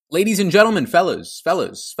Ladies and gentlemen, fellas,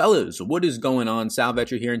 what is going on? Sal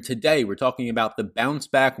Vetri here, and today we're talking about the bounce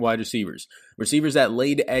back wide receivers. Receivers that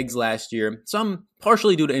laid eggs last year, some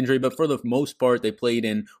partially due to injury, but for the most part, they played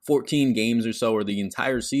in 14 games or so, or the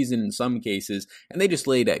entire season in some cases, and they just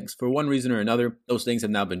laid eggs. For one reason or another, those things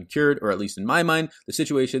have now been cured, or at least in my mind, the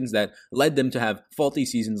situations that led them to have faulty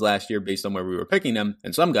seasons last year based on where we were picking them,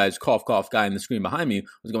 and some guys, cough, guy in the screen behind me,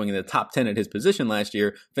 was going in the top 10 at his position last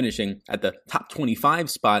year, finishing at the top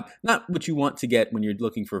 25 spot. Not what you want to get when you're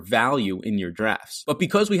looking for value in your drafts. But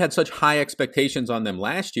because we had such high expectations on them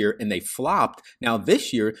last year and they flopped, now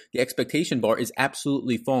this year, the expectation bar is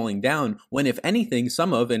absolutely falling down when, if anything,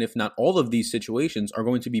 some of, and if not all of these situations are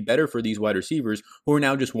going to be better for these wide receivers who are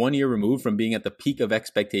now just 1 year removed from being at the peak of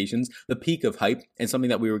expectations, the peak of hype, and something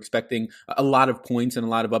that we were expecting a lot of points and a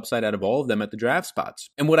lot of upside out of all of them at the draft spots.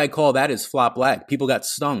 And what I call that is flop lag. People got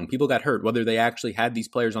stung. People got hurt, whether they actually had these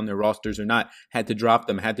players on their rosters or not, had to drop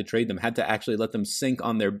them, had to trade them, had to actually let them sink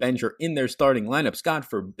on their bench or in their starting lineups, God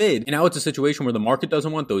forbid. And now it's a situation where the market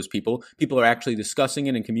doesn't want those people. People are actually discussing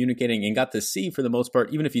it and communicating and got to see, for the most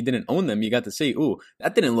part, even if you didn't own them, you got to see, ooh,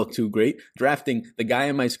 that didn't look too great. Drafting the guy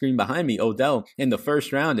on my screen behind me, Odell, in the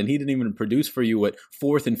first round, and he didn't even produce for you what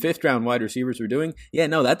fourth and fifth round wide receivers were doing. Yeah,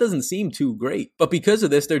 no, that doesn't seem too great. But because of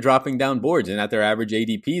this, they're dropping down boards, and at their average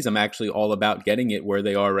ADPs, I'm actually all about getting it where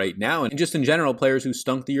they are right now. And just in general, players who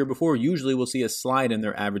stunk the year before usually will see a slide in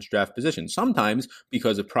their average draft position. Sometimes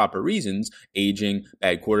because of proper reasons, aging,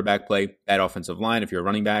 bad quarterback play, bad offensive line. If you're a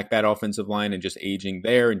running back, bad offensive line, and just aging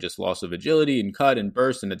there, and just loss of agility and cut and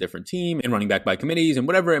burst in a different team, and running back by committees and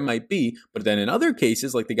whatever it might be. But then in other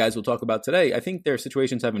cases, like the guys we'll talk about today, I think their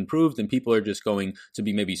situations have improved and people are just going to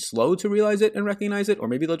be maybe slow to realize it and recognize it, or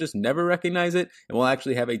maybe they'll just never recognize it, and we'll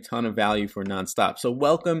actually have a ton of value for nonstop. So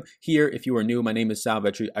welcome here if you are new. My name is Sal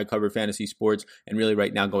Vetri. I cover fantasy sports and really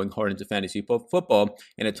right now going hard into fantasy football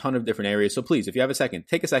in a ton of different areas. So please, if you have a second,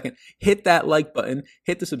 take a second, hit that like button,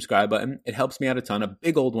 hit the subscribe button. It helps me out a ton. A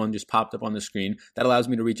big old one just popped up on the screen. That allows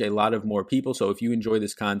me to reach a lot of more people. So if you enjoy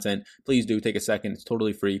this content, please do take a second. It's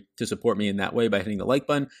totally free to support me in that way by hitting the like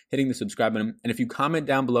button, hitting the subscribe button. And if you comment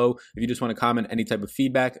down below, if you just want to comment any type of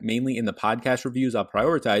feedback, mainly in the podcast reviews, I'll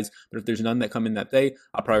prioritize. But if there's none that come in that day,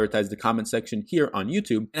 I'll prioritize the comment section here on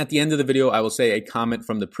YouTube. And at the end of the video, I will say a comment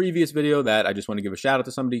from the previous video that I just want to give a shout out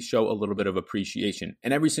to somebody, show a little bit of appreciation.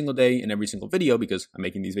 And every single day in every single video, because I'm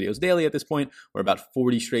making these videos daily at this point, we're about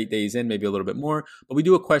 40 straight days in, maybe a little bit more, but we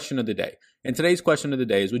do a question of the day. And today's question of the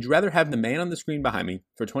day is, would you rather have the man on the screen behind me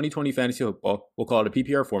for 2020 fantasy football, we'll call it a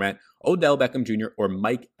PPR format, Odell Beckham Jr. or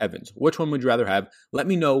Mike Evans? Which one would you rather have? Let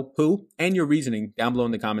me know who and your reasoning down below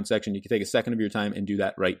in the comment section. You can take a second of your time and do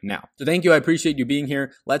that right now. So thank you. I appreciate you being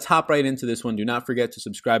here. Let's hop right into this one. Do not forget to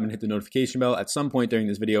subscribe and hit the notification bell at some point during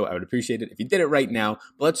this video. I would appreciate it if you did it right now.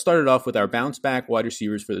 But let's start it off with our bounce back wide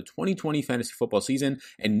receivers for the 2020 fantasy football season.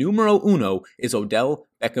 And numero uno is Odell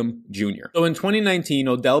Beckham Jr. So in 2019,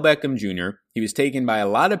 Odell Beckham Jr., he was taken by a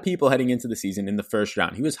lot of people heading into the season in the first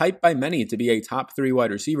round. He was hyped by many to be a top 3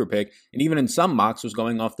 wide receiver pick, and even in some mocks was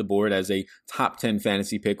going off the board as a top 10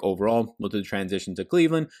 fantasy pick overall. With the transition to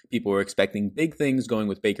Cleveland, people were expecting big things going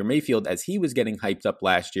with Baker Mayfield as he was getting hyped up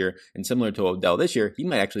last year. And similar to Odell this year, he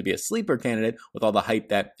might actually be a sleeper candidate with all the hype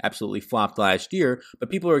that absolutely flopped last year. But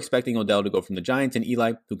people were expecting Odell to go from the Giants and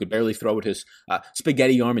Eli, who could barely throw with his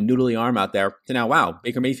spaghetti arm and noodly arm out there, to now, wow,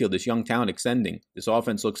 Baker Mayfield, this young talent extending. This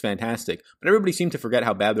offense looks fantastic. But everybody seemed to forget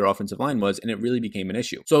how bad their offensive line was, and it really became an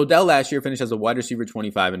issue. So Odell last year finished as a wide receiver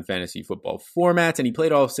 25 in fantasy football formats, and he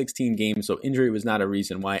played all 16 games, so injury was not a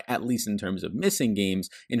reason why, at least in terms of missing games.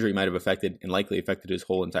 Injury might have affected and likely affected his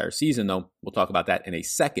whole entire season, though. We'll talk about that in a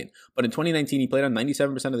second. But in 2019, he played on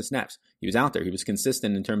 97% of the snaps. He was out there. He was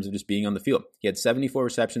consistent in terms of just being on the field. He had 74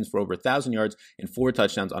 receptions for over 1,000 yards and 4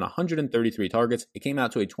 touchdowns on 133 targets. It came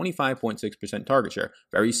out to a 25.6% target share.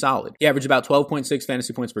 Very solid. He averaged about 12.6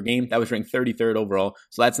 fantasy points per game. That was ranked 33rd overall,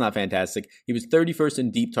 so that's not fantastic. He was 31st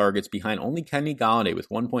in deep targets behind only Kenny Golladay with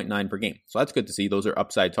 1.9 per game. So that's good to see. Those are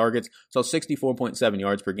upside targets. Saw 64.7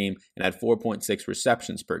 yards per game and had 4.6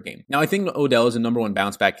 receptions per game. Now, I think Odell is a number 1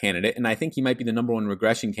 bounce back candidate, and I think he might be the number 1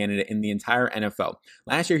 regression candidate in the entire NFL.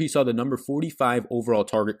 Last year, he saw the number 45 overall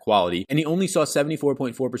target quality, and he only saw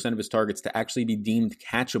 74.4% of his targets to actually be deemed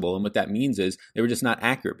catchable. And what that means is they were just not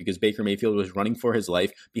accurate because Baker Mayfield was running for his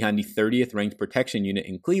life behind the 30th ranked protection unit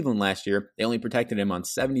in Cleveland last year, year, they only protected him on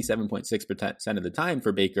 77.6% of the time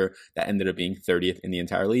for Baker. That ended up being 30th in the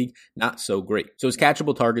entire league. Not so great. So his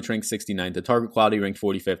catchable targets ranked 69th, the target quality ranked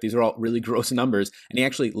 45th. These are all really gross numbers, and he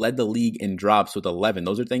actually led the league in drops with 11.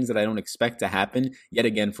 Those are things that I don't expect to happen yet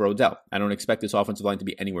again for Odell. I don't expect this offensive line to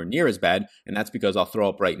be anywhere near as bad, and that's because I'll throw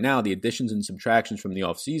up right now the additions and subtractions from the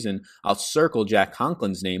offseason. I'll circle Jack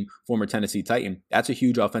Conklin's name, former Tennessee Titan. That's a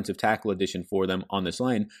huge offensive tackle addition for them on this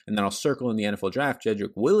line. And then I'll circle in the NFL draft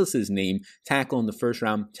Jedrick Willis's name, tackle in the first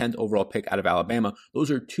round, 10th overall pick out of Alabama.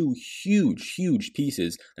 Those are two huge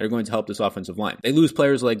pieces that are going to help this offensive line. They lose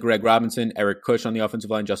players like Greg Robinson, Eric Kush on the offensive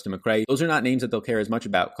line, Justin McCray. Those are not names that they'll care as much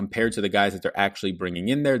about compared to the guys that they're actually bringing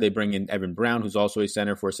in there. They bring in Evan Brown, who's also a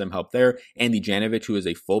center, for some help there. Andy Janovich, who is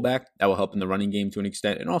a fullback, that will help in the running game to an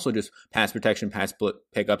extent, and also just pass protection, pass split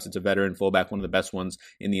pickups. It's a veteran fullback, one of the best ones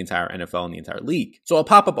in the entire NFL and the entire league. So I'll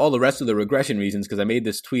pop up all the rest of the regression reasons because I made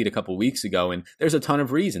this tweet a couple weeks ago, and there's a ton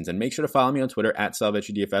of reasons. And make sure to follow me on Twitter at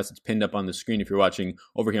SalvetriDFS. It's pinned up on the screen if you're watching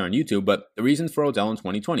over here on YouTube. But the reasons for Odell in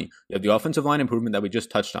 2020, you have the offensive line improvement that we just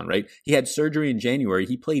touched on, right? He had surgery in January.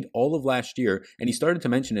 He played all of last year, and he started to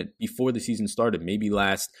mention it before the season started, maybe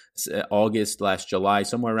last August, last July,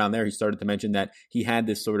 somewhere around there. He started to mention that he had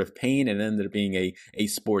this sort of pain, and it ended up being a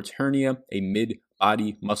sports hernia, a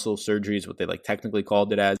mid-body muscle surgery is what they technically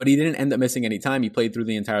called it as. But he didn't end up missing any time. He played through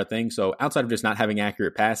the entire thing. So outside of just not having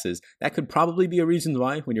accurate passes, that could probably be a reason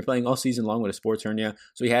why when you're playing all season long with a sports hernia.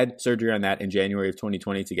 So he had surgery on that in January of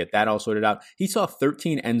 2020 to get that all sorted out. He saw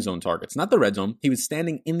 13 end zone targets, not the red zone. He was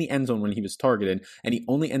standing in the end zone when he was targeted, and he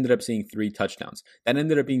only ended up seeing 3 touchdowns. That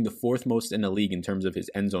ended up being the 4th most in the league in terms of his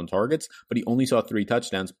end zone targets, but he only saw 3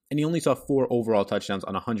 touchdowns, and he only saw 4 overall touchdowns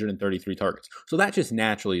on 133 targets. So that just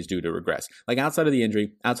naturally is due to regress. Outside of the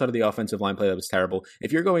injury, outside of the offensive line play that was terrible,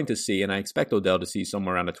 if you're going to see, and I expect Odell to see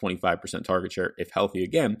somewhere around a 25% target share if healthy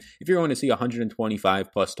again, if you're going to see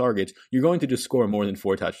 125 plus targets, you're going to just score more than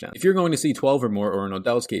 4 touchdowns. If you're going to see 12 or more, or in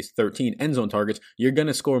Odell's case, 13 end zone targets, you're going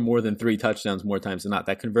to score more than 3 touchdowns more times than not.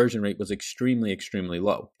 That conversion rate was extremely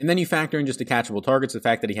low. And then you factor in just the catchable targets, the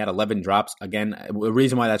fact that he had 11 drops. Again, the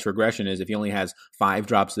reason why that's regression is if he only has 5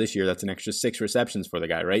 drops this year, that's an extra 6 receptions for the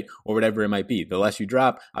guy, right? Or whatever it might be. The less you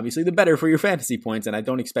drop, obviously the better for your fantasy points, and I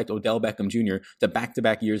don't expect Odell Beckham Jr. to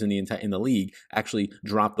back-to-back years in the league actually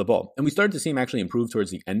drop the ball. And we started to see him actually improve towards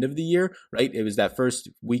the end of the year, right? It was that first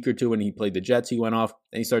week or two when he played the Jets, he went off,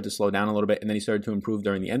 then he started to slow down a little bit, and then he started to improve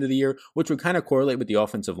during the end of the year, which would kind of correlate with the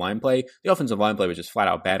offensive line play. The offensive line play was just flat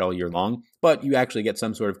out bad all year long, but you actually get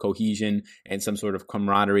some sort of cohesion and some sort of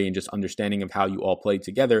camaraderie and just understanding of how you all play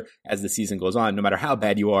together as the season goes on. No matter how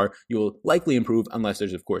bad you are, you will likely improve unless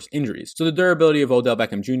there's, of course, injuries. So the durability of Odell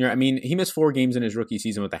Beckham Jr., he missed 4 games in his rookie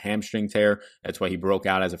season with a hamstring tear. That's why he broke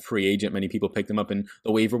out as a free agent. Many people picked him up in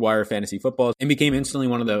the waiver wire fantasy football and became instantly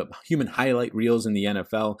one of the human highlight reels in the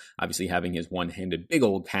NFL, obviously having his one-handed big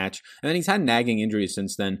old catch. And then he's had nagging injuries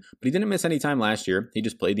since then, but he didn't miss any time last year. He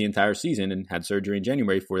just played the entire season and had surgery in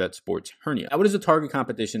January for that sports hernia. Now, what is the target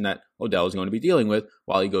competition that Odell is going to be dealing with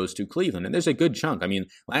while he goes to Cleveland? And there's a good chunk.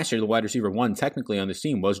 Last year, the wide receiver 1 technically on this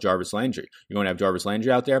team was Jarvis Landry. You're going to have Jarvis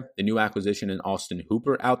Landry out there, the new acquisition in Austin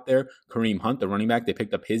Hooper out there, Kareem Hunt, the running back, they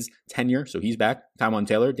picked up his tenure, so he's back. Tywon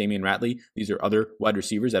Taylor, Damian Ratley, these are other wide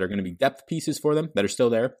receivers that are going to be depth pieces for them that are still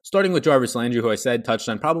there. Starting with Jarvis Landry, who I said touched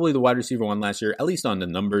on probably the wide receiver 1 last year, at least on the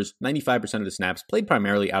numbers, 95% of the snaps, played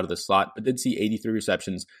primarily out of the slot, but did see 83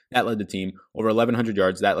 receptions. That led the team over 1,100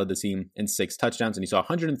 yards. That led the team in 6 touchdowns, and he saw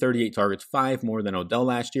 138 targets, 5 more than Odell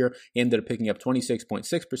last year. He ended up picking up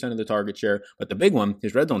 26.6% of the target share, but the big one,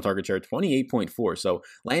 his red zone target share, 28.4. So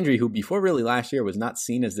Landry, who before really last year was not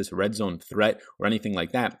seen as this red zone threat or anything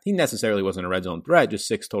like that, he necessarily wasn't a red zone threat, just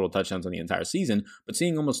 6 total touchdowns on the entire season, but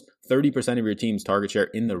seeing almost 30% of your team's target share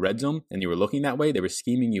in the red zone, and you were looking that way, they were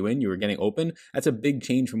scheming you in, you were getting open, that's a big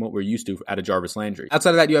change from what we're used to out of Jarvis Landry.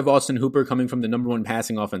 Outside of that, you have Austin Hooper coming from the number 1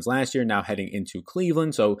 passing offense last year, now heading into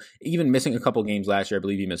Cleveland, so even missing a couple games last year, I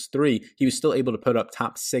believe he missed 3, he was still able to put up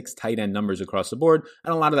top 6 tight end numbers across the board,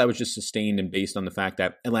 and a lot of that was just sustained and based on the fact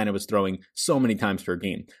that Atlanta was throwing so many times per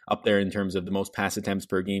game. Up there in terms of the most pass attempts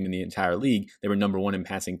per game in the entire league, they were number 1 in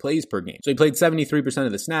passing plays per game. So he played 73%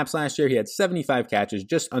 of the snaps last year, he had 75 catches,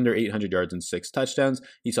 just under 800 yards and 6 touchdowns.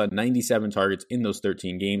 He saw 97 targets in those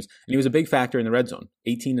 13 games, and he was a big factor in the red zone.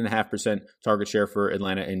 18.5% target share for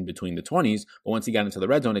Atlanta in between the 20s, but once he got into the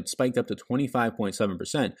red zone, it spiked up to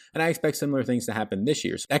 25.7%, and I expect similar things to happen this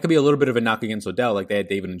year. So that could be a little bit of a knock against Odell, like they had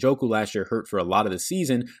David Njoku last year hurt for a lot of the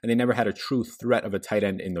season, and they never had a true threat of a tight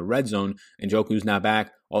end in the red zone. Njoku's now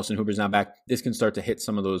back. Austin Hooper's now back, this can start to hit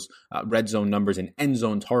some of those red zone numbers and end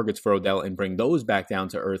zone targets for Odell and bring those back down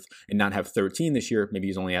to earth and not have 13 this year. Maybe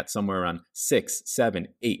he's only at somewhere around 6, 7,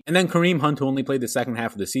 8. And then Kareem Hunt, who only played the second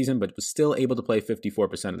half of the season, but was still able to play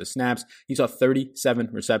 54% of the snaps. He saw 37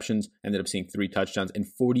 receptions, ended up seeing 3 touchdowns and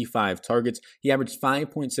 45 targets. He averaged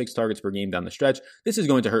 5.6 targets per game down the stretch. This is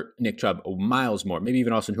going to hurt Nick Chubb miles more, maybe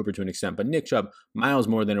even Austin Hooper to an extent, but Nick Chubb miles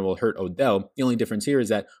more than it will hurt Odell. The only difference here is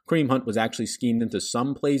that Kareem Hunt was actually schemed into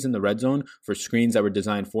some plays in the red zone for screens that were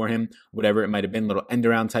designed for him, whatever it might have been, little end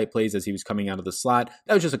around type plays as he was coming out of the slot.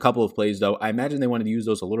 That was just a couple of plays though. I imagine they wanted to use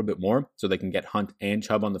those a little bit more so they can get Hunt and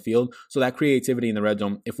Chubb on the field. So that creativity in the red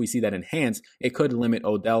zone, if we see that enhanced, it could limit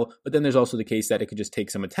Odell, but then there's also the case that it could just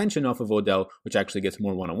take some attention off of Odell, which actually gets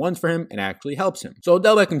more one-on-ones for him and actually helps him. So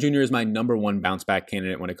Odell Beckham Jr. is my number 1 bounce back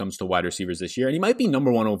candidate when it comes to wide receivers this year, and he might be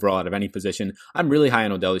number 1 overall out of any position. I'm really high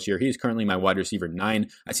on Odell this year. He is currently my wide receiver 9.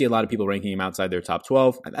 I see a lot of people ranking him outside their top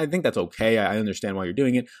 12. I think that's okay. I understand why you're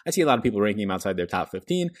doing it. I see a lot of people ranking him outside their top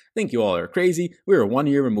 15. I think you all are crazy. We were 1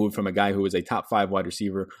 year removed from a guy who was a top 5 wide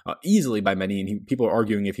receiver easily by many, and people are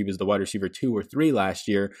arguing if he was the wide receiver 2 or 3 last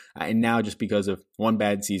year, and now just because of one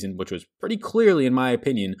bad season, which was pretty clearly, in my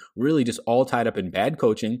opinion, really just all tied up in bad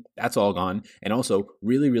coaching, that's all gone, and also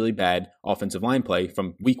really, really bad offensive line play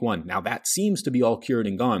from week 1. Now that seems to be all cured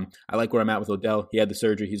and gone. I like where I'm at with Odell. He had the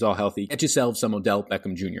surgery. He's all healthy. Get yourself some Odell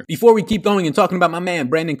Beckham Jr. Before we keep going and talking about my man,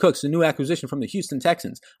 Brandin Cooks, the new acquisition from the Houston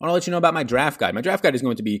Texans, I want to let you know about my draft guide. My draft guide is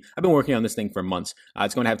going to be, I've been working on this thing for months.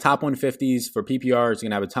 It's going to have top 150s for PPR. It's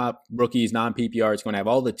going to have a top rookies, non-PPR. It's going to have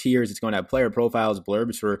all the tiers. It's going to have player profiles,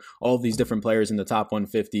 blurbs for all of these different players in the top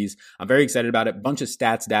 150s. I'm very excited about it. Bunch of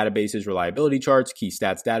stats databases, reliability charts, key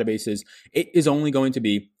stats databases. It is only going to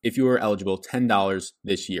be, if you are eligible, $10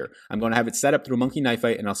 this year. I'm going to have it set up through Monkey Knife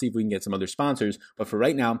Fight, and I'll see if we can get some other sponsors. But for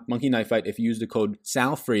right now, Monkey Knife Fight, if you use the code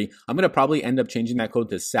SALFREE, I'm going to probably end up changing that code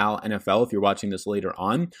to SALNFL if you're watching this later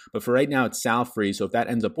on. But for right now, it's SALFREE. So if that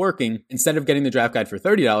ends up working, instead of getting the draft guide for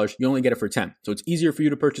 $30, you only get it for $10. So it's easier for you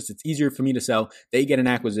to purchase. It's easier for me to sell. They get an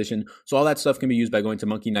acquisition. So all that stuff can be used by going to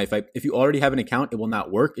Monkey Knife Fight. If you already have an account, it will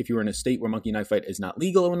not work. If you're in a state where Monkey Knife Fight is not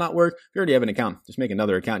legal, it will not work. If you already have an account, just make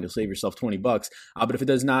another account. You'll save yourself $20. But if it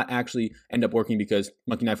does not actually end up working because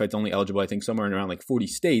Monkey Knife Fight's only eligible, I think, somewhere in around like 40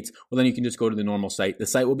 states, well, then you can just go to the normal site. The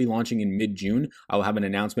site will be launching in mid-June. I'll have an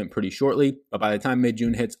announcement pretty shortly, but by the time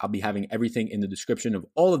mid-June hits, I'll be having everything in the description of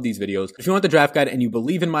all of these videos. If you want the draft guide and you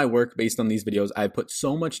believe in my work based on these videos, I've put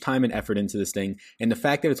so much time and effort into this thing, and the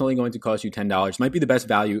fact that it's only going to cost you $10 might be the best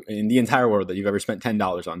value in the entire world that you've ever spent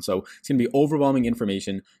 $10 on. So it's going to be overwhelming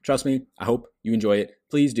information. Trust me, I hope you enjoy it.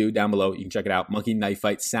 Please do down below. You can check it out. Monkey Knife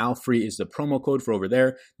Fight. SALFREE is the promo code for over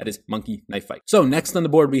there. That is Monkey Knife Fight. So next on the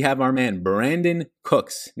board, we have our man, Brandin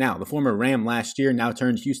Cooks. Now, the former Ram last year, now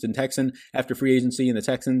turned Houston Texan after free agency, and the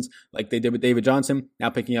Texans, like they did with David Johnson, now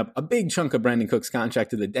picking up a big chunk of Brandin Cooks'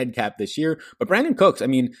 contract to the dead cap this year. But Brandin Cooks, I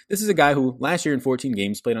mean, this is a guy who last year in 14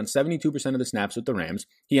 games played on 72% of the snaps with the Rams.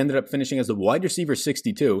 He ended up finishing as the wide receiver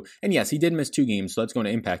 62. And yes, he did miss 2 games, so that's going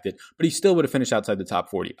to impact it. But he still would have finished outside the top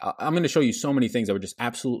 40. I'm going to show you so many things that were just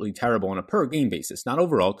absolutely terrible on a per game basis. Not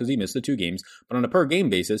overall, because he missed the 2 games, but on a per game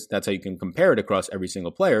basis, that's how you can compare it across every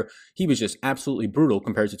single player. He was just absolutely brutal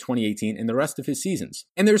compared to 2018 and the rest of his seasons.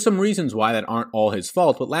 And there's some reasons why that aren't all his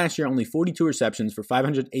fault, but last year only 42 receptions for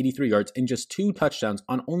 583 yards and just 2 touchdowns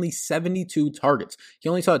on only 72 targets. He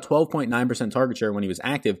only saw a 12.9% target share when he was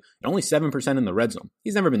active and only 7% in the red zone.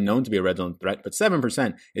 He's never been known to be a red zone threat, but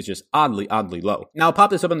 7% is just oddly low. Now I'll pop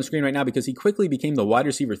this up on the screen right now because he quickly became the wide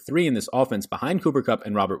receiver 3 in this offense behind Cooper Kupp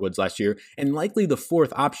and Robert Woods last year, and likely the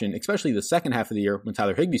 4th option, especially the second half of the year when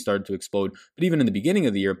Tyler Higbee started to explode, but even in the beginning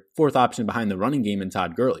of the year, 4th option behind the running game and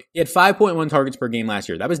Todd Gurley. He had 5.1 targets per game last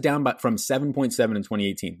year. That was down from 7.7 in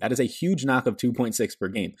 2018. That is a huge knock of 2.6 per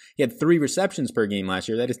game. He had 3 receptions per game last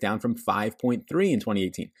year. That is down from 5.3 in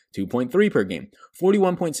 2018, 2.3 per game.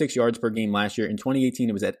 41.6 yards per game last year. In 2018,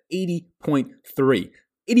 it was at 80.3.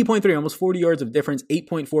 80.3, almost 40 yards of difference,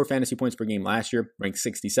 8.4 fantasy points per game last year, ranked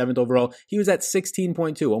 67th overall. He was at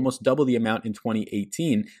 16.2, almost double the amount in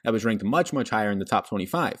 2018. That was ranked much higher in the top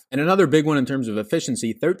 25. And another big one in terms of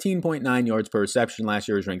efficiency, 13.9 yards per reception last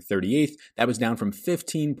year was ranked 38th. That was down from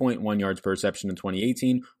 15.1 yards per reception in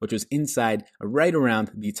 2018, which was inside right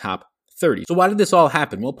around the top 30. So why did this all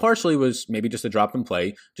happen? Well, partially was maybe just a drop in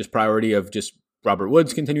play, just priority of just Robert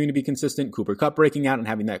Woods continuing to be consistent, Cooper Kupp breaking out and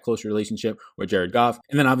having that closer relationship with Jared Goff.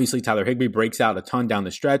 And then obviously Tyler Higbee breaks out a ton down the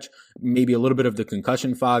stretch. Maybe a little bit of the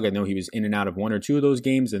concussion fog. I know he was in and out of 1 or 2 of those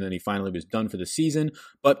games, and then he finally was done for the season.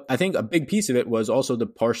 But I think a big piece of it was also the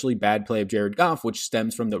partially bad play of Jared Goff, which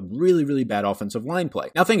stems from the really bad offensive line play.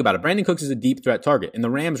 Now think about it. Brandin Cooks is a deep threat target, and the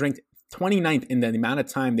Rams ranked 29th in the amount of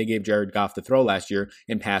time they gave Jared Goff to throw last year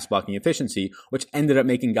in pass blocking efficiency, which ended up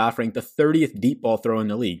making Goff rank the 30th deep ball throw in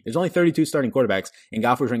the league. There's only 32 starting quarterbacks, and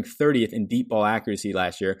Goff was ranked 30th in deep ball accuracy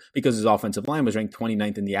last year because his offensive line was ranked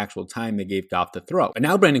 29th in the actual time they gave Goff to throw. But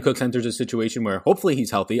now Brandin Cooks enters a situation where hopefully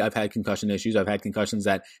he's healthy. I've had concussion issues. I've had concussions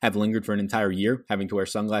that have lingered for an entire year, having to wear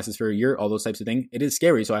sunglasses for a year, all those types of things. It is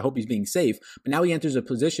scary, so I hope he's being safe. But now he enters a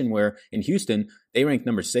position where in Houston, they ranked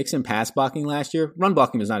number 6 in pass blocking last year. Run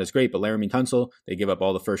blocking was not as great, but Laramie Tunsil, they give up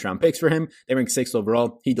all the first round picks for him. They ranked 6th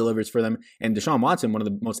overall. He delivers for them. And Deshaun Watson, one of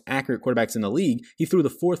the most accurate quarterbacks in the league, he threw the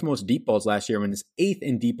 4th most deep balls last year and is 8th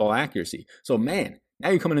in deep ball accuracy. So man, now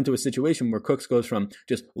you're coming into a situation where Cooks goes from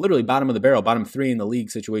just literally bottom of the barrel, bottom 3 in the league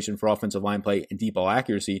situation for offensive line play and deep ball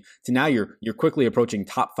accuracy, to now you're quickly approaching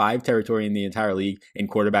top 5 territory in the entire league in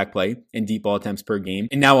quarterback play and deep ball attempts per game.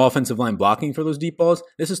 And now offensive line blocking for those deep balls.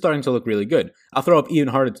 This is starting to look really good. I'll throw up Ian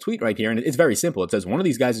Hart's tweet right here, and it's very simple. It says one of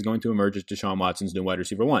these guys is going to emerge as Deshaun Watson's new wide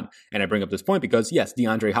receiver 1. And I bring up this point because yes,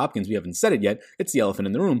 DeAndre Hopkins, we haven't said it yet. It's the elephant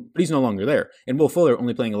in the room, but he's no longer there. And Will Fuller,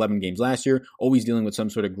 only playing 11 games last year, always dealing with some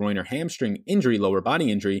sort of groin or hamstring injury, lower body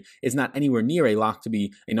injury, is not anywhere near a lock to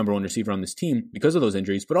be a number 1 receiver on this team because of those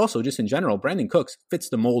injuries, but also just in general, Brandin Cooks fits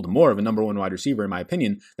the mold more of a number 1 wide receiver, in my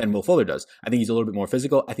opinion, than Will Fuller does. I think he's a little bit more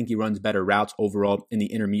physical. I think he runs better routes overall in the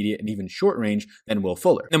intermediate and even short range than Will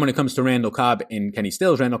Fuller. Then when it comes to Randall Cobb and Kenny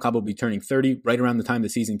Stills, Randall Cobb will be turning 30 right around the time the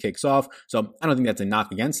season kicks off, so I don't think that's a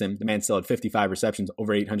knock against him. The man still had 55 receptions,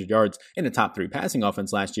 over 800 yards in a top 3 passing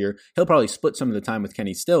offense last year. He'll probably split some of the time with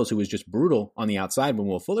Kenny Stills, who was just brutal on the outside when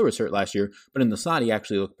Will Fuller was hurt last year, but in the slot, he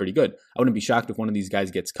actually looked pretty good. I wouldn't be shocked if one of these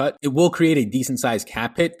guys gets cut. It will create a decent sized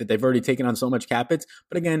cap hit that they've already taken on so much cap hits.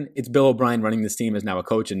 But again, it's Bill O'Brien running this team as now a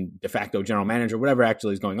coach and de facto general manager, whatever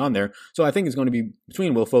actually is going on there. So I think it's going to be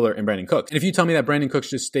between Will Fuller and Brandin Cooks. And if you tell me that Brandin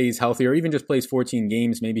Cooks just stays healthy or even just plays 14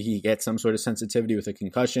 games, maybe he gets some sort of sensitivity with a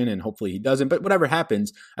concussion and hopefully he doesn't. But whatever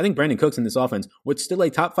happens, I think Brandin Cooks in this offense would still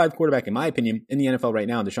a top 5 quarterback, in my opinion, in the NFL right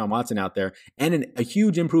now, Deshaun Watson out there, and a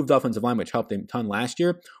huge improved offensive line, which helped him a ton last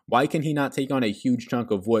year. Why can he not take on a huge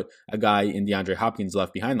chunk of what a guy in DeAndre Hopkins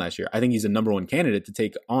left behind last year? I think he's a number 1 candidate to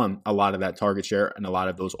take on a lot of that target share and a lot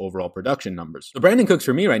of those overall production numbers. So Brandin Cooks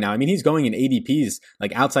for me right now, I mean, he's going in ADPs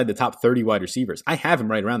like outside the top 30 wide receivers. I have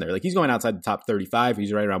him right around there. Like he's going outside the top 35.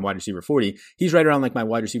 He's right around wide receiver 40. He's right around like my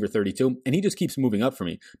wide receiver 32. And he just keeps moving up for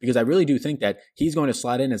me because I really do think that he's going to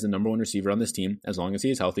slide in as the number 1 receiver on this team as long as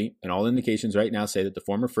he is healthy. And all indications right now say that the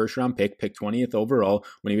former first round pick 20th overall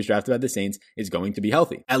when he was drafted by the Saints, is going to be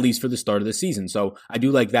healthy, at least for the start of the season. So I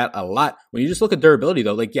do like that a lot. When you just look at durability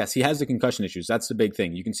though, like yes, he has the concussion issues. That's the big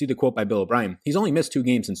thing. You can see the quote by Bill O'Brien. He's only missed 2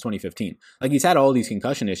 games since 2015. Like he's had all these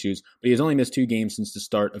concussion issues, but he has only missed 2 games since the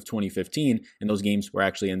start of 2015. And those games were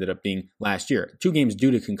actually ended up being last year. 2 games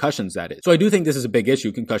due to concussions, that is. So I do think this is a big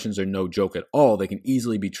issue. Concussions are no joke at all. They can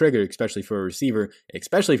easily be triggered, especially for a receiver,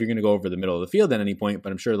 especially if you're going to go over the middle of the field at any point,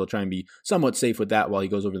 but I'm sure they'll try and be somewhat safe with that while he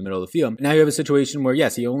goes over the middle of the field. Now you have a situation where,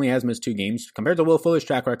 yes, he only has missed 2 games compared to Will Fuller's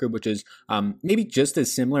track record, which is maybe just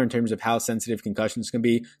as similar in terms of how sensitive concussions can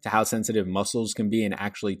be to how sensitive muscles can be and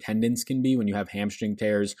actually tendons can be when you have hamstring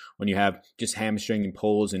tears, when you have just hamstring and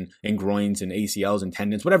pulls and groins and ACLs and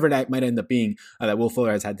tendons, whatever that might end up being that Will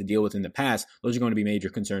Fuller has had to deal with in the past. Those are going to be major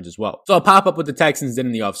concerns as well. So I'll pop up what the Texans did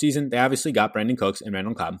in the offseason. They obviously got Brandin Cooks and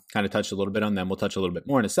Randall Cobb. Kind of touched a little bit on them. We'll touch a little bit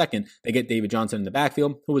more in a second. They get David Johnson in the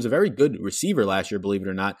backfield, who was a very good receiver last year, believe it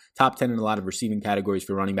or not. Top 10 in a lot of receiving categories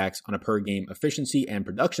for running backs on a per game efficiency and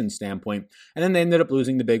production standpoint. And then they ended up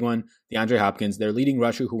losing the big one, DeAndre Hopkins, their leading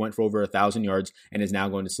rusher who went for over 1,000 yards and is now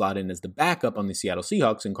going to slot in as the backup on the Seattle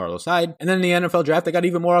Seahawks in Carlos Hyde. And then in the NFL draft, they got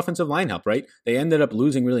even more offensive line help, right? They ended up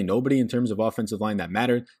losing really nobody in terms of offensive line that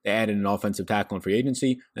mattered. They added an offensive tackle in free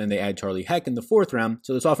agency, and then they add Charlie Heck in the 4th round.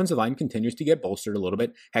 So this offensive line continues to get bolstered a little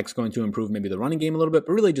bit. Heck's going to improve maybe the running game a little bit,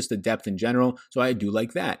 but really just the depth in general. So I do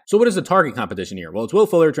like that. So what is the target competition here? Well, it's Will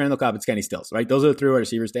Fuller, Randall Cobb, it's Kenny Stills, right? Those are the 3 wide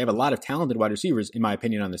receivers. They have a lot of talented wide receivers, in my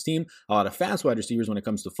opinion, on this team. A lot of fast wide receivers when it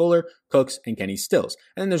comes to Fuller, Cooks, and Kenny Stills.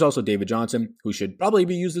 And then there's also David Johnson, who should probably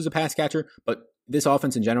be used as a pass catcher, but this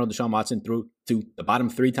offense in general, Deshaun Watson threw to the bottom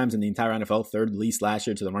 3 times in the entire NFL, 3rd least last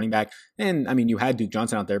year to the running back. And I mean, you had Duke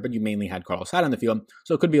Johnson out there, but you mainly had Carlos Hyde on the field.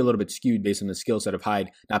 So it could be a little bit skewed based on the skill set of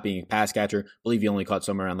Hyde not being a pass catcher. I believe he only caught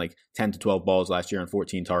somewhere around like 10 to 12 balls last year on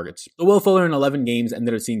 14 targets. So Will Fuller in 11 games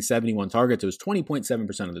ended up seeing 71 targets. It was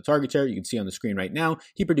 20.7% of the target share. You can see on the screen right now,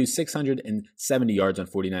 he produced 670 yards on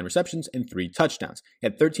 49 receptions and 3 touchdowns. He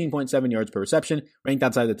had 13.7 yards per reception, ranked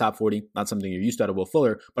outside the top 40. Not something you're used to out of Will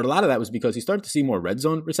Fuller, but a lot of that was because he started the see more red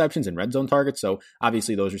zone receptions and red zone targets. So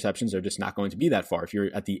obviously those receptions are just not going to be that far. If you're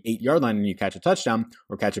at the 8-yard line and you catch a touchdown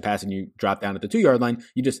or catch a pass and you drop down at the 2-yard line,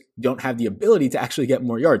 you just don't have the ability to actually get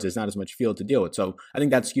more yards. There's not as much field to deal with. So I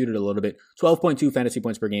think that skewed it a little bit. 12.2 fantasy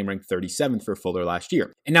points per game, ranked 37th for Fuller last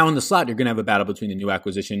year. And now in the slot, you're going to have a battle between the new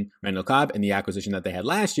acquisition, Randall Cobb, and the acquisition that they had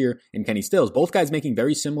last year in Kenny Stills. Both guys making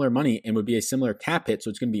very similar money and would be a similar cap hit. So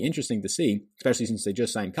it's going to be interesting to see, especially since they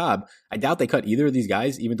just signed Cobb. I doubt they cut either of these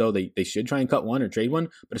guys, even though they should try and cut one or trade one,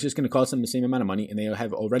 but it's just going to cost them the same amount of money, and they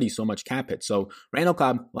have already so much cap hit. So Randall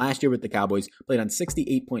Cobb last year with the Cowboys played on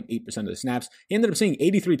 68.8% of the snaps. He ended up seeing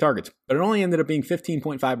 83 targets, but it only ended up being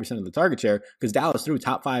 15.5% of the target share because Dallas threw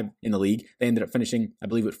top 5 in the league. They ended up finishing, I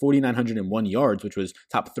believe, with 4,901 yards, which was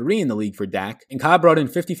top 3 in the league for Dak. And Cobb brought in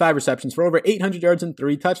 55 receptions for over 800 yards and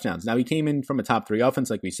 3 touchdowns. Now, he came in from a top 3 offense,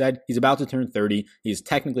 like we said. He's about to turn 30. He's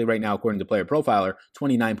technically right now, according to Player Profiler,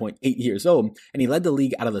 29.8 years old, and he led the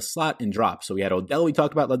league out of the slot in drops. So we had Odell, we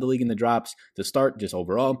talked about, led the league in the drops to start, just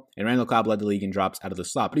overall, and Randall Cobb led the league in drops out of the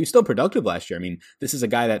slot. But he was still productive last year. I mean, this is a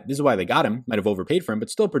guy this is why they got him, might have overpaid for him, but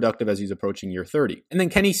still productive as he's approaching year 30. And then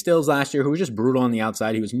Kenny Stills last year, who was just brutal on the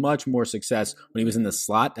outside. He was much more success when he was in the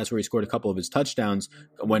slot. That's where he scored a couple of his touchdowns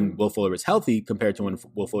when Will Fuller was healthy compared to when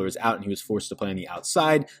Will Fuller was out and he was forced to play on the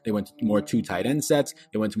outside. They went to more 2 tight end sets.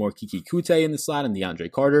 They went to more Kiki Kute in the slot and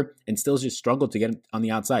DeAndre Carter, and Stills just struggled to get on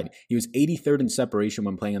the outside. He was 83rd in separation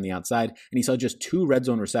when playing on the outside, and he saw just 2 red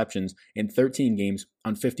zone receptions in 13 games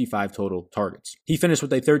on 55 total targets. He finished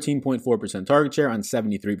with a 13.4% target share on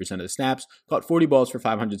 73% of the snaps, caught 40 balls for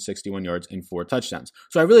 561 yards and 4 touchdowns.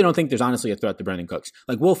 So I really don't think there's honestly a threat to Brandin Cooks.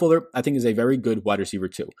 Like Will Fuller, I think is a very good wide receiver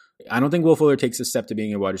 2. I don't think Will Fuller takes a step to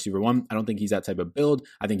being a wide receiver 1. I don't think he's that type of build.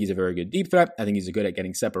 I think he's a very good deep threat. I think he's good at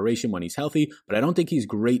getting separation when he's healthy, but I don't think he's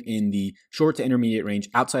great in the short to intermediate range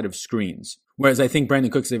outside of screens. Whereas I think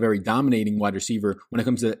Brandin Cooks is a very dominating wide receiver when it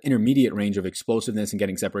comes to the intermediate range of explosiveness and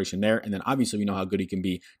getting separation there. And then obviously we know how good he can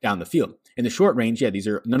be down the field. In the short range,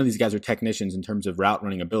 none of these guys are technicians in terms of route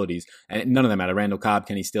running abilities. And none of them matter. Randall Cobb,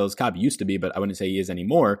 Kenny Stills. Cobb used to be, but I wouldn't say he is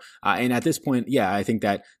anymore. And at this point, I think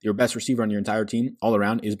that your best receiver on your entire team all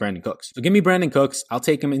around is Brandin Cooks. So give me Brandin Cooks. I'll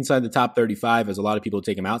take him inside the top 35, as a lot of people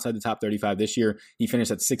take him outside the top 35 this year. He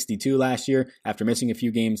finished at 62 last year after missing a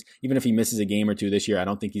few games. Even if he misses a game or two this year, I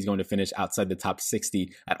don't think he's going to finish outside the top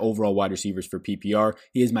 60 at overall wide receivers for PPR.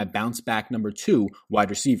 He is my bounce back number 2 wide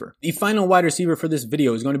receiver. The final wide receiver for this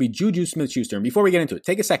video is going to be Juju Smith-Schuster. And before we get into it,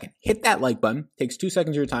 take a second, hit that like button. It takes 2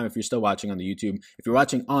 seconds of your time if you're still watching on the YouTube. If you're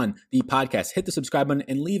watching on the podcast, hit the subscribe button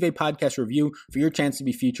and leave a podcast review for your chance to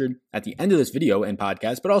be featured at the end of this video and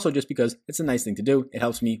podcast, but also just because it's a nice thing to do. It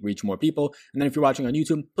helps me reach more people. And then if you're watching on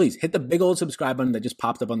YouTube, please hit the big old subscribe button that just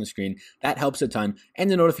popped up on the screen. That helps a ton. And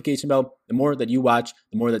the notification bell. The more that you watch,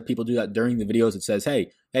 the more that people do that during the videos. It says,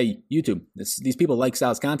 hey, YouTube, these people like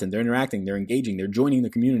Sal's content. They're interacting, they're engaging, they're joining the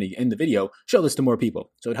community in the video. Show this to more people.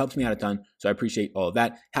 So it helps me out a ton. So I appreciate all of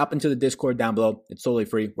that. Hop into the Discord down below. It's totally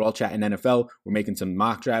free. We're all chatting NFL. We're making some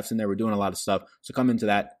mock drafts in there. We're doing a lot of stuff. So come into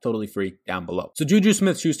that, totally free down below. So Juju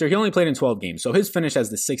Smith-Schuster, he only played in 12 games. So his finish as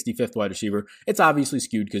the 65th wide receiver, it's obviously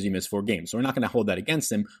skewed because he missed 4 games. So we're not going to hold that against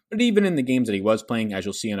him. But even in the games that he was playing, as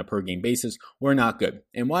you'll see on a per game basis, were not good.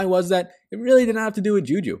 And why was that? It really did not have to do with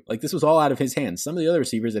Juju. Like, this was all out of his hands. Some of the other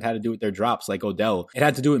receivers, it had to do with their drops, like Odell. It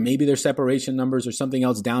had to do with maybe their separation numbers or something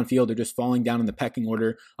else downfield. They're just falling down in the pecking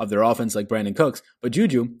order of their offense, like Brandin Cooks. But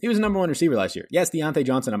Juju, he was the number 1 receiver last year. Yes, Deontay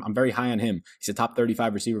Johnson, I'm very high on him. He's a top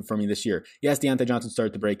 35 receiver for me this year. Yes, Deontay Johnson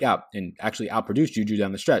started to break out and actually outproduced Juju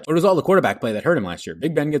down the stretch. But it was all the quarterback play that hurt him last year.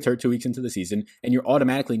 Big Ben gets hurt 2 weeks into the season, and you're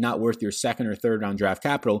automatically not worth your 2nd or 3rd round draft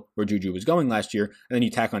capital where Juju was going last year. And then you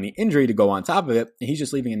tack on the injury to go on top of it, and he's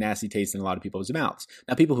just leaving a nasty taste in a lot of people's mouths.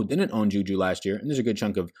 Now, people who didn't own Juju last year, and there's a good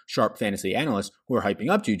chunk of sharp fantasy analysts who are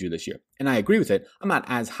hyping up Juju this year. And I agree with it. I'm not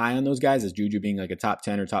as high on those guys as Juju being like a top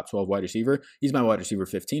 10 or top 12 wide receiver. He's my wide receiver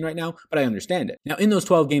 15 right now, but I understand it. Now, in those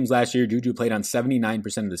 12 games last year, Juju played on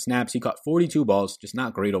 79% of the snaps. He caught 42 balls, just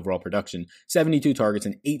not great overall production, 72 targets,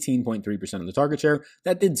 and 18.3% of the target share.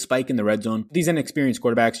 That did spike in the red zone. These inexperienced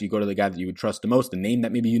quarterbacks, you go to the guy that you would trust the most, the name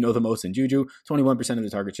that maybe you know the most in Juju, 21% of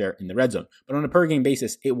the target share in the red zone. But on a per game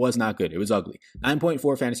basis, it was not good. It was ugly.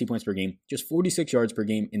 9.4 fantasy points per game, just 46 yards per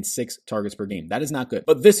game, and 6 targets per game. That is not good.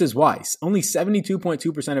 But this is why. Only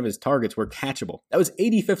 72.2% of his targets were catchable. That was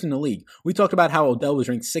 85th in the league. We talked about how Odell was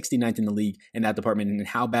ranked 69th in the league in that department and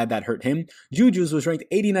how bad that hurt him. Juju's was ranked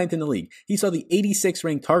 89th in the league. He saw the 86th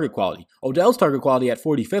ranked target quality. Odell's target quality at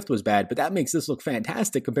 45th was bad, but that makes this look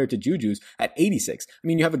fantastic compared to Juju's at 86. I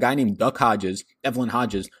mean, you have a guy named Duck Hodges, Devlin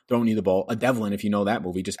Hodges, throwing you the ball. A Devlin, if you know that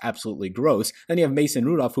movie, just absolutely gross. Then you have Mason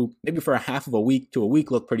Rudolph, who maybe it for a half of a week to a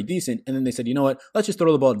week look pretty decent. And then they said, you know what, let's just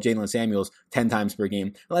throw the ball to Jalen Samuels 10 times per game.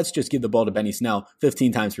 And let's just give the ball to Benny Snell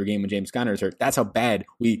 15 times per game when James Conner is hurt. That's how bad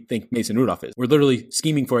we think Mason Rudolph is. We're literally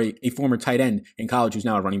scheming for a former tight end in college who's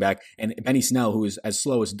now a running back, and Benny Snell, who is as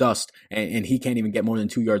slow as dust, and he can't even get more than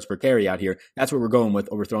 2 yards per carry out here. That's what we're going with,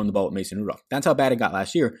 overthrowing the ball with Mason Rudolph. That's how bad it got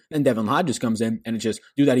last year. Then Devlin Hodges comes in, and it just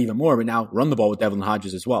do that even more, but now run the ball with Devlin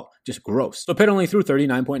Hodges as well. Just gross. So Pitt only threw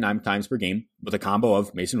 39.9 times per game with a combo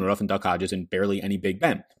of Mason Rudolph and Duck Hodges and barely any Big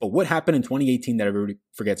Ben. But what happened in 2018 that everybody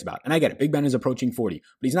forgets about? And I get it, Big Ben is approaching 40,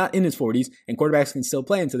 but he's not in his 40s, and quarterbacks can still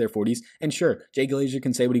play into their 40s. And sure, Jay Glazer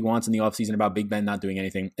can say what he wants in the offseason about Big Ben not doing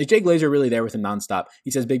anything. Is Jay Glazer really there with him nonstop?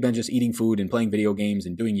 He says Big Ben's just eating food and playing video games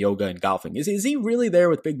and doing yoga and golfing. Is he really there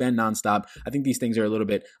with Big Ben nonstop? I think these things are a little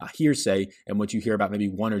bit hearsay and what you hear about maybe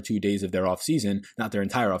 1 or 2 days of their offseason, not their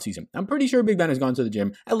entire offseason. I'm pretty sure Big Ben has gone to the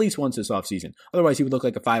gym at least once this offseason. Otherwise, he would look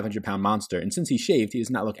like a 500-pound monster. And since he's shaved, he does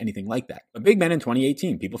not look anything like that. But Big Ben in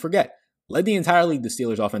 2018, people forget, led the entire league, the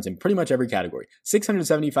Steelers offense, in pretty much every category.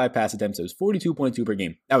 675 pass attempts, that was 42.2 per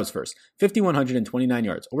game. That was first. 5,129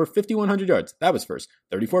 yards, over 5,100 yards. That was first.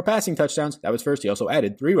 34 passing touchdowns. That was first. He also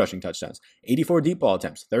added 3 rushing touchdowns. 84 deep ball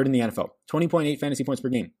attempts, third in the NFL. 20.8 fantasy points per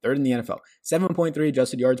game, third in the NFL. 7.3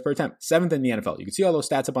 adjusted yards per attempt, 7th in the NFL. You can see all those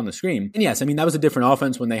stats up on the screen. And yes, I mean, that was a different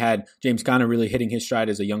offense when they had James Conner really hitting his stride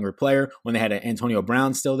as a younger player, when they had Antonio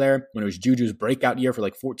Brown still there, when it was Juju's breakout year for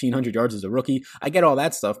like 1,400 yards as a rookie. I get all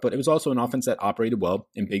that stuff, but it was also an offense that operated well,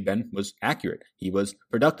 and Big Ben was accurate. He was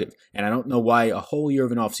productive. And I don't know why a whole year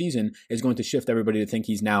of an offseason is going to shift everybody to think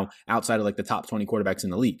he's now outside of like the top 20 quarterbacks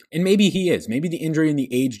in the league. And maybe he is. Maybe the injury and the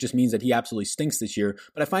age just means that he absolutely stinks this year,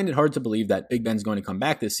 but I find it hard to believe that Big Ben's going to come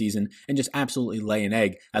back this season and just absolutely lay an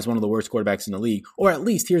egg as one of the worst quarterbacks in the league. Or at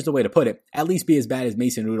least, here's the way to put it, at least be as bad as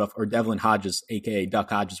Mason Rudolph or Devlin Hodges, aka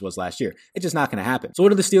Duck Hodges, was last year. It's just not going to happen. So what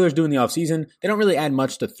do the Steelers do in the offseason? They don't really add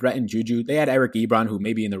much to threaten Juju. They add Eric Ebron, who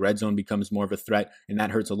maybe in the red zone becomes more of a threat, and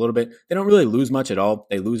that hurts a little bit. They don't really lose much at all.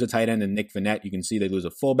 They lose a tight end and Nick Vannett. You can see they lose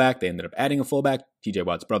a fullback. They ended up adding a fullback, TJ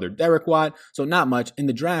Watt's brother, Derek Watt. So not much. In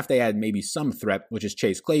the draft, they add maybe some threat, which is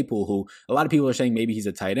Chase Claypool, who a lot of people are saying maybe he's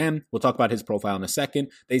a tight end. We'll talk about his profile in a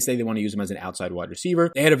second. They say they want to use him as an outside wide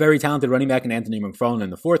receiver. They had a very talented running back in Anthony McFarland in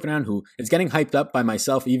the 4th round, who is getting hyped up by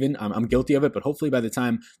myself even. I'm guilty of it, but hopefully by the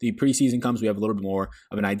time the preseason comes, we have a little bit more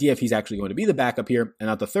of an idea if he's actually going to be the backup here and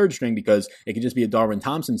not the 3rd string, because it could just be a Darwin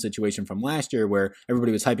Thompson situation from last year where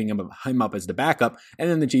everybody was hyping him up as the backup, and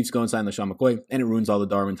then the Chiefs go and sign LaShawn McCoy, and it ruins all the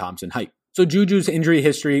Darwin Thompson hype. So Juju's injury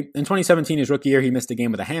history, in 2017, his rookie year, he missed a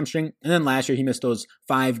game with a hamstring. And then last year, he missed those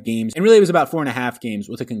 5 games. And really, it was about 4.5 games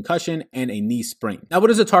with a concussion and a knee sprain. Now, what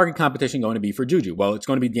is the target competition going to be for Juju? Well, it's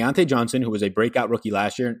going to be Deontay Johnson, who was a breakout rookie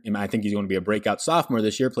last year. And I think he's going to be a breakout sophomore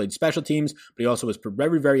this year, played special teams, but he also was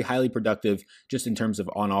very, very highly productive just in terms of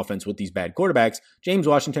on offense with these bad quarterbacks. James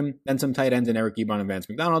Washington, then some tight ends in Eric Ebron and Vance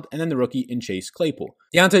McDonald, and then the rookie in Chase Claypool.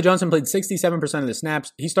 Deontay Johnson played 67% of the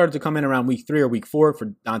snaps. He started to come in around week 3 or week 4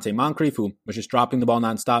 for Dante Moncrief, who was just dropping the ball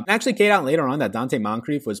nonstop. And actually came out later on that Dante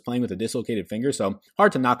Moncrief was playing with a dislocated finger, so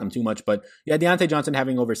hard to knock him too much. But yeah, Deontay Johnson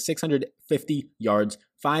having over 650 yards,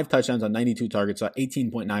 5 touchdowns on 92 targets, so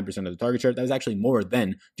 18.9% of the target share. That was actually more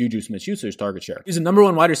than Juju Smith-Schuster's target share. He's the number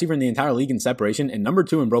 1 wide receiver in the entire league in separation and number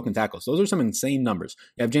 2 in broken tackles. Those are some insane numbers.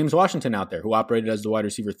 You have James Washington out there, who operated as the wide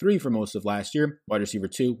receiver 3 for most of last year, wide receiver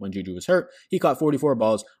 2 when Juju was hurt. He caught 44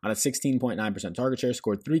 balls on a 16.9% target share,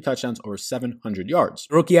 scored 3 touchdowns over 700 yards.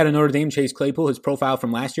 The rookie out of Notre Dame, Chase Claypool, his profile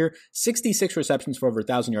from last year, 66 receptions for over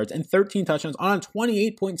 1,000 yards and 13 touchdowns on a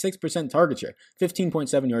 28.6% target share,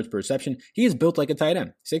 15.7 yards per reception. He is built like a tight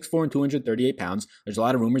end, 6'4" and 238 pounds. There's a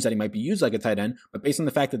lot of rumors that he might be used like a tight end, but based on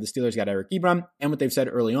the fact that the Steelers got Eric Ebron and what they've said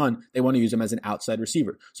early on, they want to use him as an outside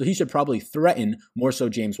receiver. So he should probably threaten more so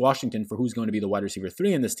James Washington for who's going to be the wide receiver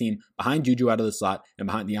 3 in this team, behind Juju out of the slot and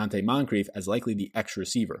behind Deontay Moncrief as likely the X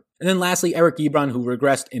receiver. And then lastly, Eric Ebron, who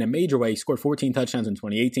regressed in a major way, scored 14 touchdowns in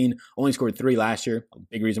 2018, only scored 3 last year. A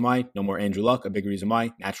big reason why, no more Andrew Luck. A big reason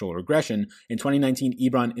why, natural regression. In 2019,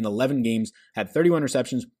 Ebron in 11 games had 31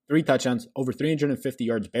 receptions, 3 touchdowns, over 350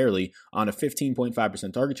 yards barely on a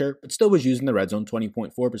 15.5% target share, but still was used in the red zone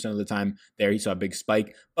 20.4% of the time. There he saw a big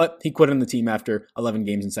spike, but he quit on the team after 11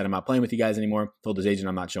 games and said, I'm not playing with you guys anymore, told his agent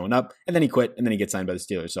I'm not showing up, and then he quit, and then he gets signed by the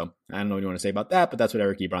Steelers. So I don't know what you want to say about that, but that's what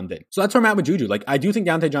Eric Ebron did. So that's where I'm at with Juju. Like, I do think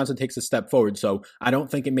Deontay Johnson takes a step forward, so I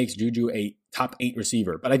don't think it makes Juju a top 8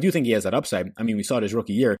 receiver, but I do think he has that upside. I mean, we saw it his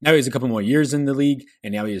rookie year. Now he has a couple more years in the league,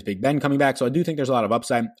 and now he has Big Ben coming back, so I do think there's a lot of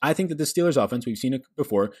upside. I think that the Steelers offense, we've seen it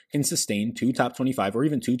before, can sustain 2 top 25 or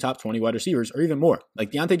even 2 top 20 wide receivers or even more.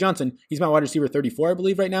 Like Diontae Johnson, he's my wide receiver 34, I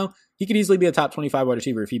believe, right now. He could easily be a top 25 wide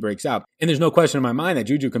receiver if he breaks out. And there's no question in my mind that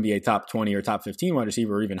Juju can be a top 20 or top 15 wide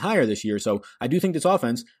receiver or even higher this year. So I do think this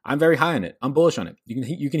offense, I'm very high on it. I'm bullish on it.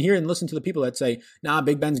 You can hear and listen to the people that say, nah,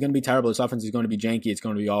 Big Ben's going to be terrible. This offense is going to be janky. It's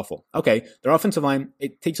going to be awful. Okay, their offensive line,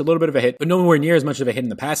 it takes a little bit of a hit, but nowhere near as much of a hit in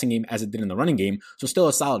the passing game as it did in the running game. So still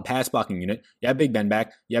a solid pass blocking unit. You have Big Ben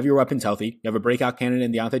back. You have your weapons healthy. You have a breakout candidate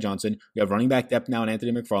in Diontae Johnson. You have running back depth now in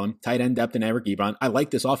Anthony McFarland, tight end depth in Eric Ebron. I like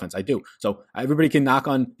this offense. I do. So everybody can knock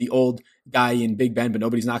on the old guy in Big Ben, but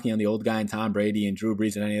nobody's knocking on the old guy in Tom Brady and Drew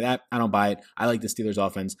Brees and any of that. I don't buy it. I like the Steelers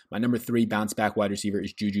offense. My number 3 bounce back wide receiver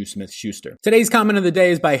is Juju Smith-Schuster. Today's comment of the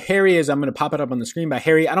day is by Harry, as I'm going to pop it up on the screen by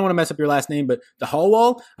Harry. I don't want to mess up your last name, but the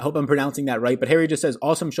Hallwall, I hope I'm pronouncing that right, but Harry just says,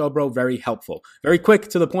 awesome show, bro. Very helpful. Very quick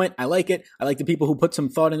to the point. I like it. I like the people who put some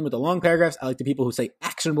thought in with the long paragraphs. I like the people who say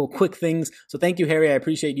actionable, quick things. So thank you, Harry. I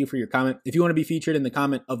appreciate you for your comment. If you want to be featured in the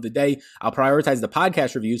comment of the day, I'll prioritize the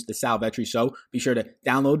podcast reviews, the Sal Vetri Show. Be sure to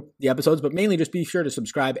download the episodes, but mainly just be sure to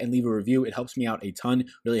subscribe and leave a review. It helps me out a ton.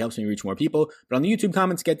 Really helps me reach more people. But on the YouTube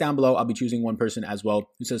comments, get down below. I'll be choosing one person as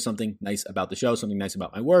well who says something nice about the show, something nice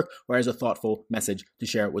about my work, or has a thoughtful message to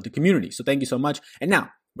share with the community. So thank you so much. And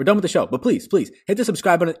now, we're done with the show, but please hit the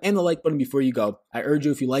subscribe button and the like button before you go. I urge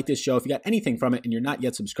you, if you like this show, if you got anything from it and you're not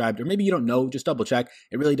yet subscribed, or maybe you don't know, just double check.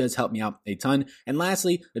 It really does help me out a ton. And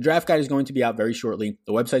lastly, the draft guide is going to be out very shortly.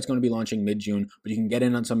 The website's going to be launching mid-June, but you can get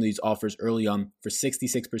in on some of these offers early on for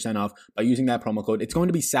 66% off by using that promo code. It's going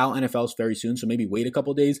to be Sal NFLs very soon, so maybe wait a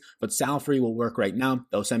couple days, but Sal Free will work right now.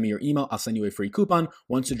 They'll send me your email. I'll send you a free coupon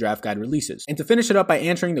once the draft guide releases. And to finish it up by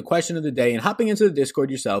answering the question of the day and hopping into the Discord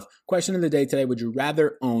yourself, question of the day today, would you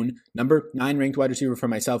rather own number 9 ranked wide receiver for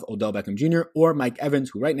myself, Odell Beckham Jr., or Mike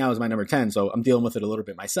Evans, who right now is my number 10, so I'm dealing with it a little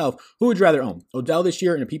bit myself? Who would you rather own? Odell this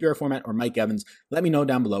year in a PPR format or Mike Evans? Let me know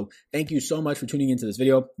down below. Thank you so much for tuning into this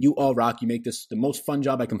video. You all rock. You make this the most fun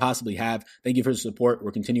job I can possibly have. Thank you for the support.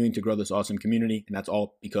 We're continuing to grow this awesome community, and that's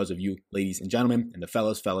all because of you, ladies and gentlemen, and the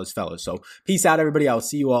fellas. So peace out, everybody. I'll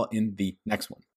see you all in the next one.